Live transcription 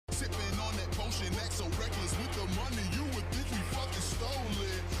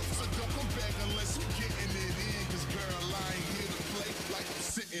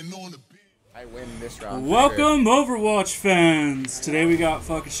I win this round. Welcome, Overwatch fans. Today we got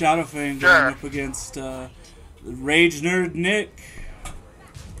fucking Shadowfang going up against Rage Nerd Nick.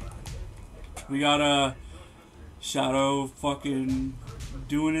 We got Shadow fucking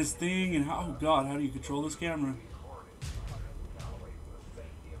doing his thing, and oh god, how do you control this camera?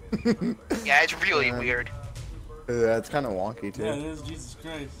 Yeah, it's really weird. Yeah, it's kind of wonky too. Yeah, it is. Jesus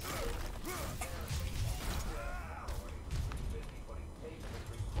Christ.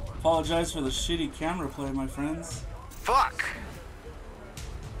 Apologize for the shitty camera play, my friends. Fuck.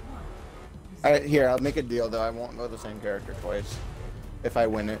 Alright, here, I'll make a deal though. I won't go the same character twice if I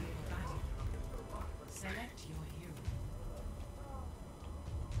win it.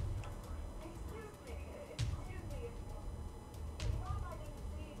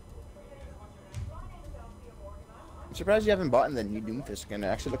 I'm surprised you haven't bought the new Doomfist skin. It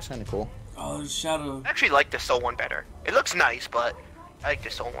actually looks kind of cool. Oh, there's Shadow. I actually like the Soul one better. It looks nice, but I like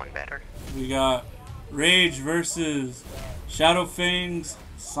the Soul one better. We got Rage versus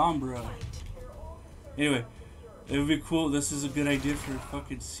Shadowfang727. Anyway, it would be cool. This is a good idea for a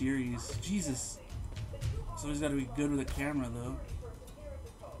fucking series. Jesus. Somebody's got to be good with a camera, though.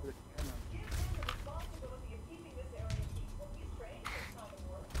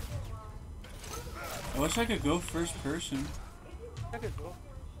 I wish I could go first person.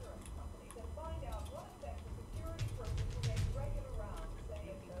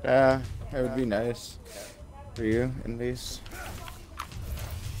 Yeah, it would be nice for you in these.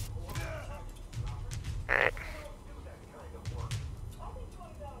 Alright.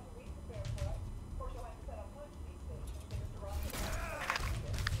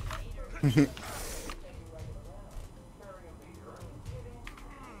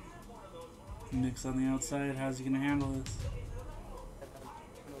 Nick's on the outside. How's he gonna handle this?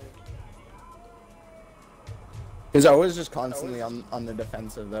 He's always just constantly on the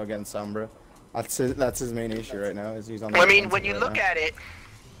defensive though against Sombra. That's his main issue right now. Is he's on the I mean, defensive when you right look now. at it,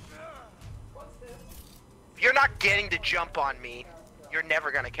 if you're not getting the jump on me, you're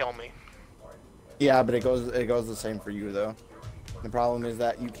never gonna kill me. Yeah, but it goes the same for you though. The problem is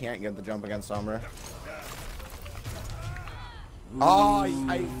that you can't get the jump against Sombra. Oh,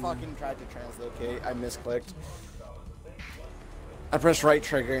 I fucking tried to translocate. I misclicked. I pressed right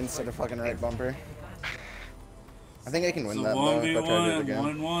trigger instead of fucking right bumper. I think I can win that though if I try to do it again.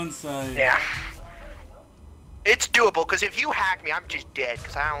 1v1 side. Yeah. It's doable, because if you hack me, I'm just dead,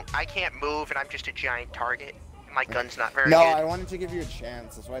 because I can't move, and I'm just a giant target. My gun's not very No, good. I wanted to give you a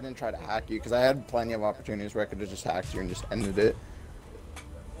chance. That's why I didn't try to hack you, because I had plenty of opportunities where I could have just hacked you and just ended it.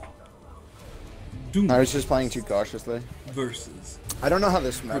 Doom I was just playing too cautiously. versus. I don't know how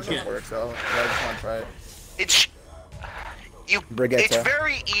this matchup works though. But I just want to try it. It's Brigitte. It's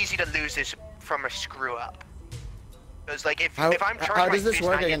very easy to lose this from a screw up. Because like if I'm how charging my does this fist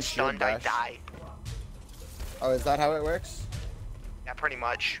work and I get against shield stunned, I bash? die. Oh, is that how it works? Yeah, pretty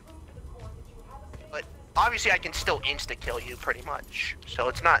much. But obviously I can still insta-kill you pretty much. So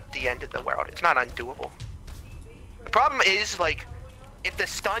it's not the end of the world. It's not undoable. The problem is, like, if the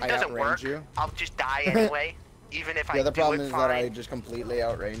stun doesn't outrange work, you. I'll just die anyway. Even if I The other do problem it is fine. that I just completely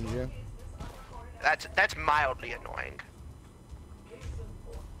outrange you. That's mildly annoying.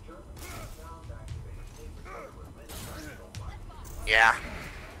 Yeah.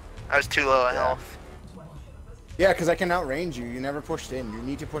 I was too low of health. Yeah, because I can outrange you. You never pushed in. You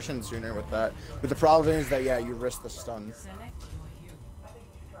need to push in sooner with that. But the problem is that, yeah, you risk the stun.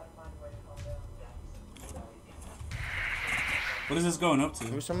 What is this going up to?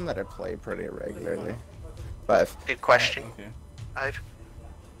 Who's someone that I play pretty regularly? 5. Good question. Okay.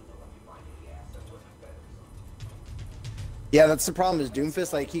 Yeah, that's the problem is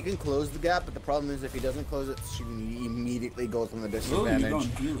Doomfist, like, he can close the gap, but the problem is if he doesn't close it soon, he immediately goes on the disadvantage.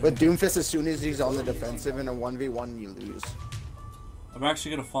 With Doomfist, as soon as he's on the defensive in a 1v1, you lose. I'm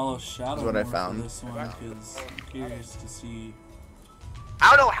actually gonna follow Shadow That's what I more found. for this one because I'm curious to see.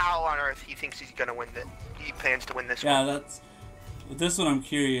 I don't know how on earth he thinks he's gonna win this. He plans to win this one. Yeah, that's. With this one, I'm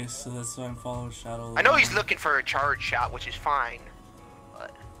curious, so that's why I'm following Shadow. I know he's looking for a charge shot, which is fine.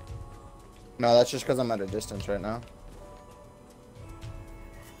 But No, that's just because I'm at a distance right now.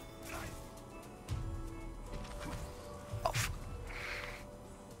 oh,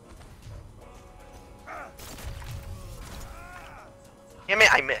 damn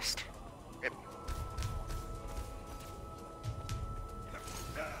it, I missed. Rip.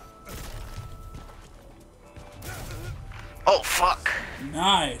 Oh fuck.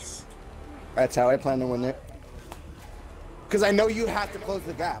 Nice. That's how I plan to win it. Because I know you have to close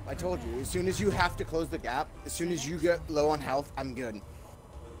the gap. I told you. As soon as you have to close the gap, as soon as you get low on health, I'm good.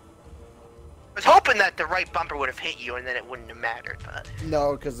 I was hoping that the right bumper would have hit you and then it wouldn't have mattered, but...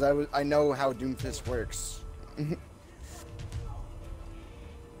 No, because I know how Doomfist works.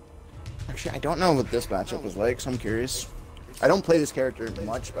 Actually, I don't know what this matchup was like, so I'm curious. I don't play this character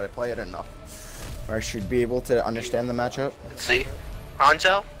much, but I play it enough. Or I should be able to understand the matchup. Let's see.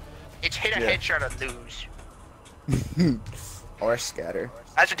 Hanzo? It's hit a headshot or lose. Or scatter.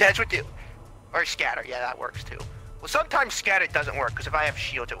 That's what do. Or scatter, yeah, that works too. Well, sometimes scatter doesn't work, because if I have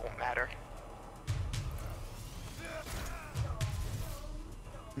shields, it won't matter.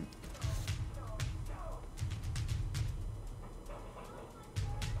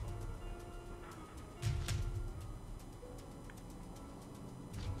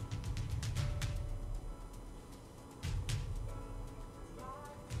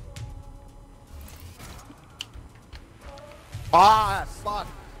 Ah, fuck!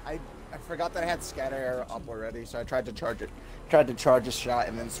 I forgot that I had scatter arrow up already, so I tried to charge it. Tried to charge a shot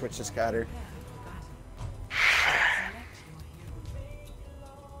and then switch to scatter.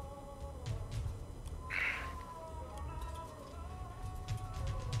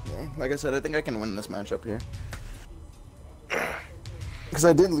 Yeah, like I said, I think I can win this matchup here. Because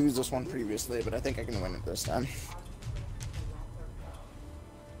I did lose this one previously, but I think I can win it this time.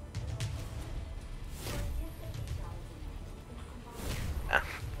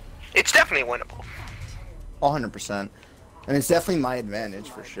 It's definitely winnable. 100%. And it's definitely my advantage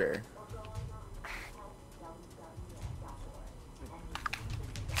for sure.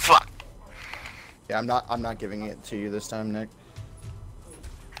 Fuck. Yeah, I'm not giving it to you this time, Nick.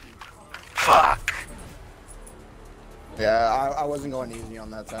 Fuck. Yeah, I wasn't going easy on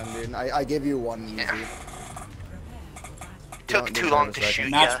that time, dude. I gave you one easy. Yeah. Took too long to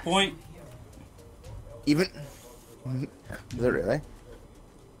shoot. Match point. Even. Is it really?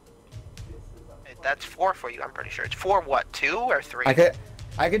 That's 4 for you, I'm pretty sure. It's 4 what, 2 or 3?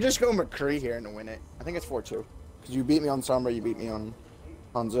 I could just go McCree here and win it. I think it's 4-2. Because you beat me on Sombra, you beat me on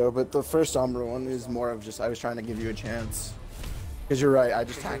Hanzo. But the first Sombra one is more of just, I was trying to give you a chance. Because you're right, I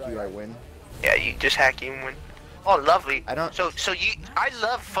just hack you, I win. Yeah, you just hack you and win. Oh, lovely. I don't... I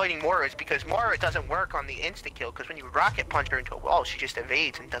love fighting Moira's because Moira doesn't work on the insta-kill. Because when you rocket punch her into a wall, she just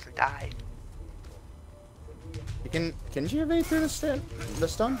evades and doesn't die. Can she evade through the stun?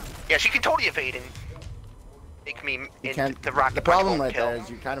 Yeah, she can totally evade and make me into the rocket The punch problem won't right kill. there is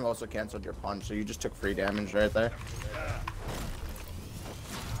you kind of also canceled your punch, so you just took free damage right there.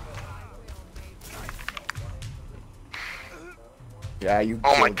 Yeah, you.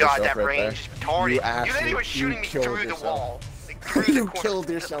 Oh my killed god, yourself that right range there. is torn. You actually- literally were shooting me killed through the yourself. wall. Like, through the You corner. killed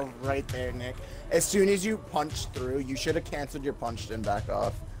yourself right there, Nick. As soon as you punched through, you should have canceled your punch and back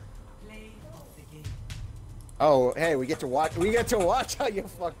off. Oh, hey, we get to watch. We get to watch how you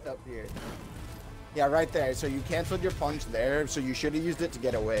fucked up here. Yeah, right there. So you canceled your punch there. So you should have used it to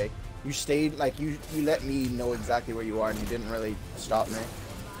get away. You stayed like you let me know exactly where you are, and you didn't really stop me.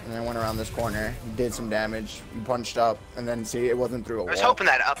 And then I went around this corner. You did some damage. You punched up, and then see it wasn't through a wall. I was hoping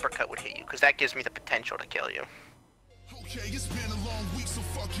that uppercut would hit you, because that gives me the potential to kill you. Okay, it's been a long week, so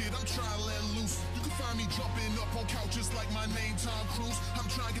fuck it, I'm trying to let loose. You can find me jumping up on couches like my name Tom Cruise. I'm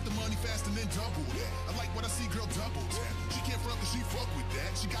trying to get the money fast and then double that. I like what I see, girl, double tap. She can't front cause she fuck with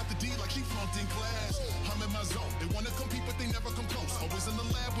that. She got the D like she flunked in class. I'm in my zone. They wanna compete, but they never come close. Always in the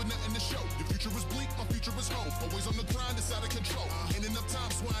lab with nothing to show. The future is bleak, my future is hope. Always on the grind, it's out of control. Ain't enough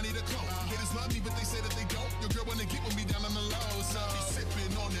time, so I need a coat. Haters love me, but they say that they don't. Your girl wanna get with me down on the low. So I be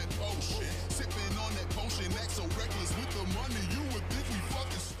sipping on that potion. Sipping on that potion, act so reckless with the money you would